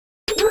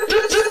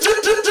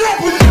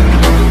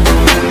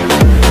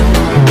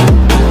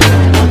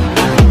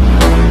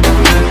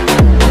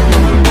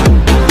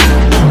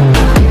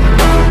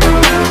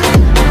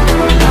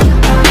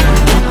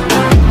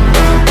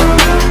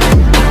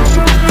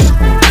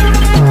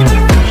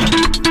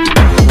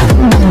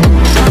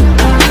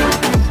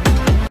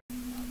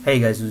Hey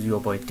guys, this is your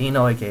boy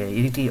Dino aka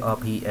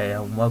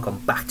EDTRPA and welcome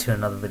back to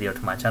another video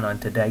to my channel. And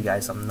today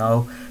guys, I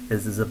know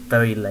this is a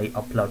very late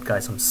upload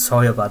guys, I'm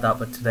sorry about that,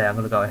 but today I'm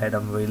going to go ahead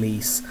and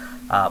release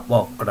react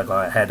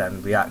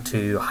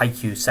to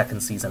Haikyuu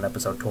second season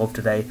episode 12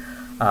 today.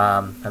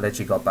 I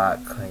literally got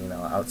back,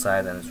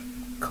 outside, and it's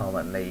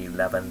currently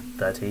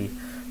 11:35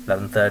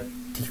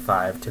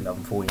 to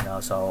 11:40 now,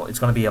 so it's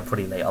going to be a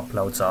pretty late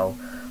upload. So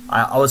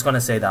I was going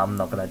to say that I'm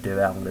not going to do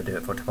it, I'm going to do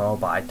it for tomorrow,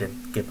 but I did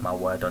give my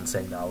word on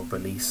saying that I'll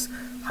release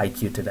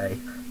Haikyuu today.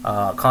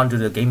 Can't do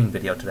the gaming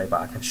video today, but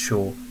I can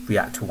sure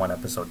react to one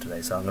episode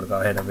today, so I'm going to go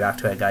ahead and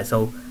react to it guys.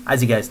 So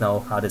as you guys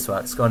know how this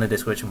works, go in the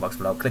description box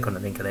below, click on the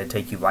link and it'll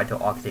take you right to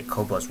Architect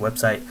Cobra's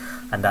website,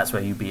 and that's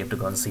where you'll be able to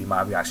go and see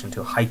my reaction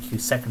to Haikyuu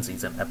second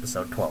season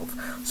episode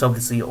 12. So we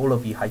can see all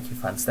of you Haikyuu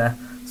fans there,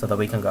 so that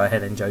we can go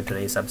ahead and enjoy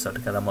today's episode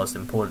together. Most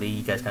importantly,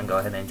 you guys can go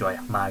ahead and enjoy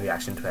my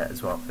reaction to it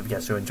as well. If you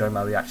guys do enjoy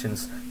my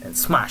reactions, then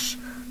smash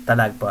that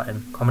like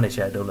button, comment and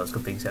share, do all those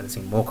good things, and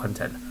see more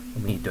content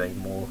of me doing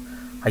more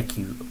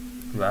Haikyuu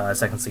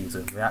second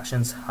season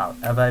reactions.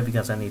 However, if you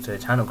guys are new to the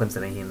channel,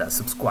 consider hitting that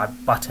subscribe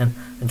button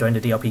and join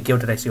the DLP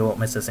guild today so you won't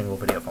miss a single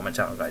video from my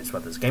channel guys,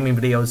 whether it's gaming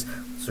videos,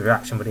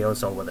 reaction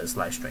videos, or whether it's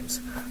live streams.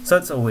 So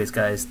as always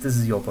guys, this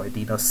is your boy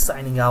Dino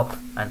signing out,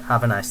 and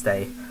have a nice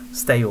day,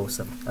 stay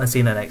awesome, and see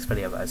you in the next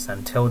video guys.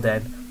 Until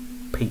then,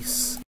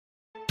 peace.